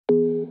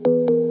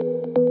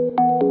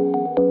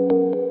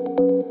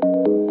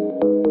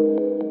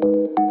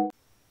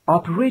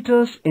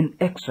Operators in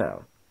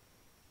Excel.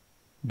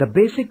 The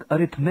basic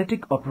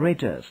arithmetic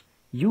operators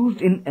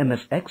used in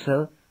MS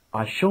Excel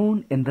are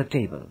shown in the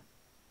table.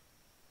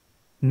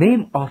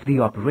 Name of the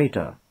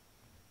operator,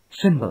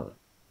 symbol,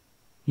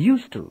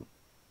 used to,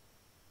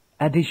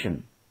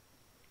 addition,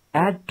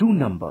 add two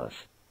numbers,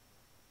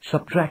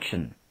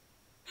 subtraction,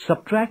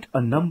 subtract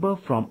a number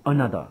from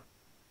another,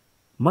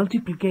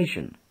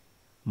 multiplication,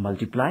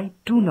 multiply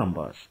two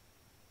numbers,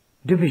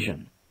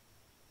 division,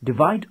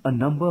 divide a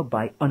number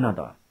by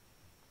another,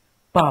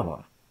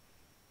 power,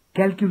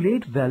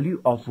 calculate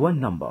value of one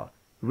number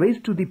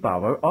raised to the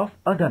power of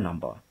other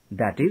number,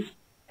 that is,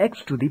 x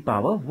to the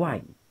power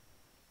y.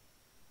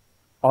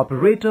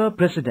 Operator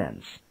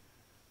precedence.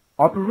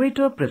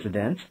 Operator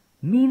precedence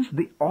means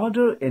the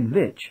order in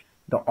which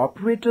the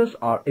operators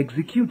are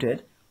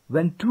executed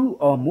when two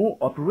or more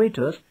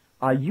operators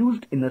are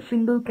used in a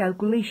single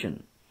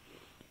calculation.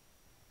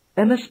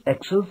 MS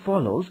Excel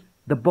follows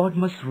the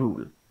Bodmer's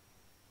rule.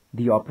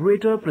 The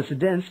operator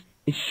precedence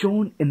is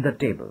shown in the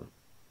table.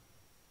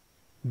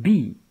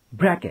 B.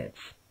 Brackets.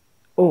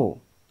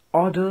 O.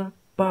 Order,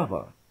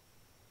 power.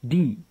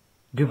 D.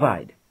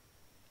 Divide.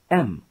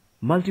 M.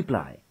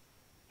 Multiply.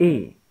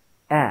 A.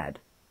 Add.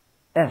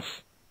 S.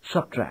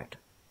 Subtract.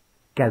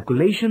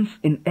 Calculations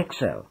in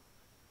Excel.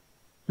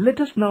 Let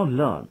us now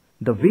learn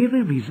the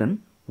very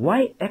reason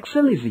why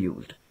Excel is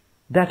used,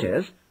 that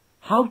is,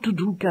 how to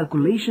do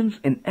calculations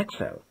in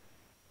Excel.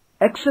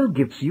 Excel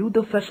gives you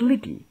the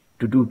facility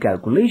to do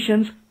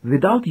calculations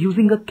without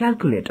using a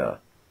calculator.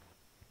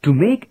 To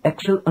make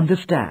Excel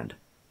understand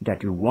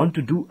that you want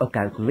to do a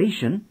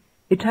calculation,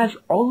 it has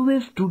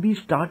always to be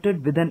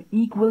started with an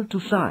equal to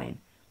sign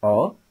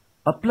or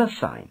a plus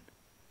sign.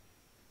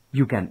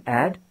 You can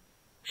add,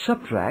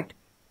 subtract,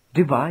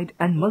 divide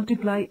and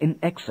multiply in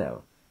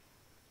Excel.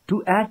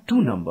 To add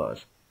two numbers,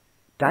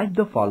 type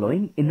the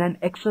following in an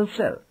Excel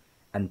cell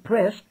and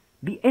press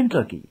the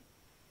Enter key.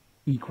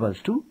 Equals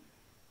to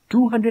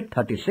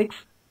 236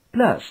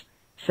 plus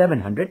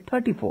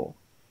 734.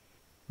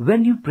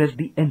 When you press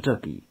the Enter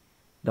key,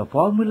 the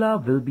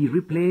formula will be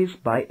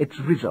replaced by its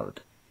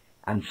result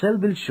and cell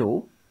will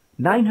show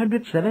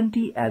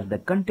 970 as the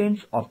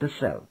contents of the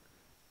cell.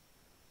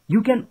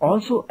 You can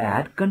also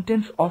add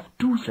contents of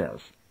two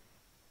cells.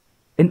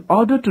 In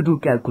order to do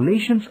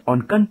calculations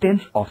on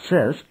contents of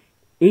cells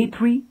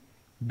A3,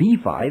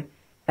 B5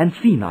 and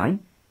C9,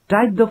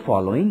 type the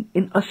following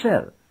in a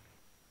cell.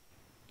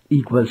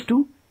 Equals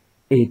to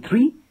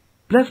A3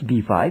 plus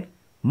B5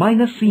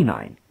 minus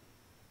C9.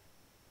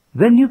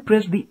 When you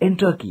press the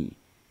Enter key,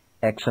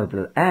 Excel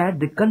will add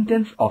the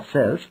contents of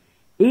cells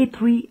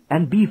A3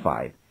 and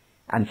B5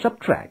 and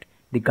subtract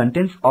the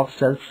contents of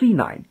cell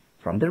C9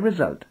 from the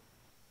result.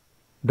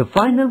 The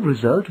final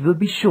result will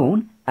be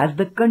shown as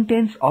the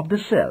contents of the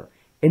cell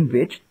in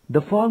which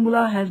the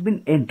formula has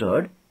been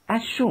entered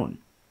as shown.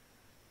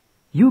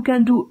 You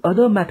can do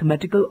other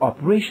mathematical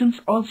operations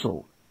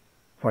also.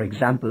 For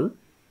example,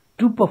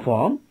 to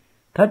perform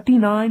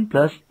 39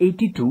 plus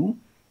 82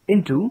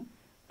 into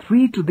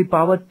 3 to the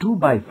power 2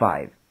 by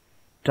 5,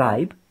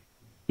 type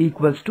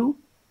equals to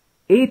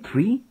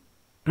A3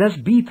 plus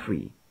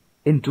B3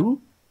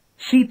 into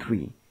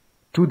C3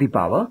 to the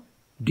power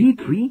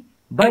D3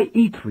 by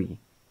E3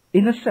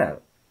 in a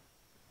cell.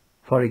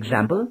 For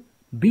example,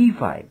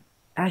 B5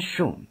 as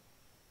shown.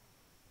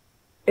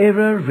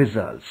 Error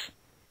results.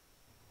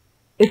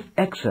 If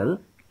Excel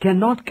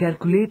cannot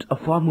calculate a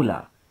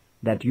formula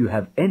that you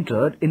have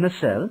entered in a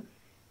cell,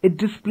 it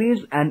displays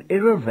an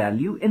error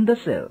value in the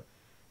cell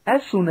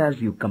as soon as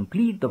you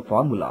complete the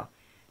formula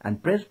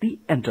and press the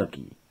Enter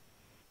key.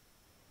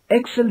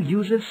 Excel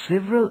uses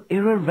several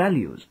error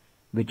values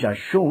which are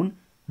shown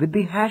with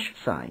the hash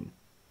sign.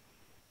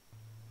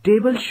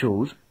 Table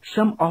shows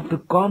some of the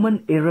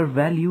common error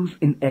values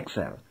in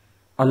Excel,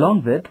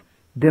 along with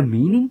their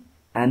meaning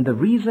and the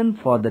reason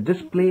for the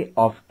display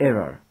of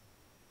error.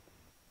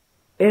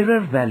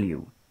 Error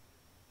value,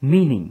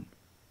 meaning,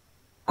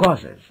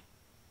 causes.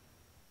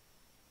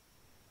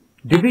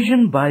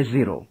 Division by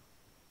zero.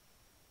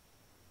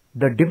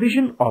 The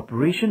division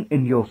operation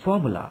in your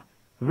formula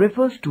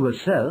refers to a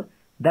cell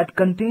that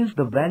contains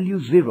the value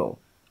 0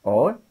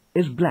 or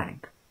is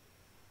blank.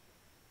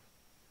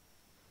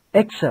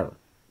 Excel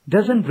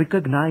doesn't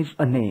recognize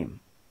a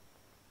name.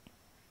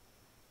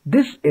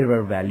 This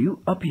error value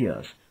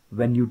appears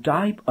when you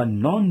type a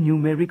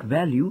non-numeric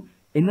value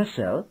in a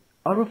cell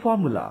or a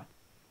formula.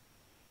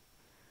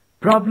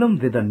 Problem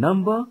with a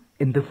number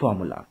in the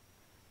formula.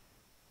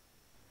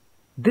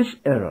 This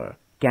error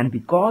can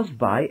be caused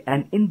by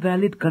an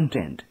invalid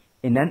content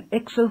in an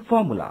Excel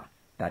formula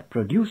that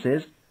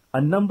produces a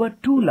number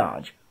too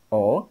large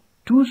or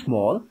too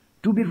small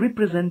to be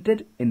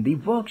represented in the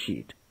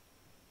worksheet.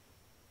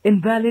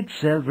 Invalid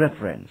cell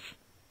reference.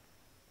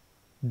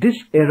 This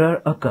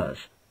error occurs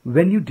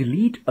when you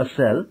delete a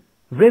cell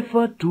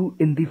referred to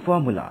in the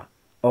formula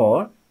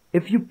or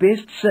if you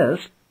paste cells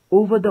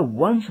over the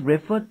ones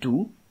referred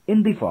to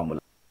in the formula.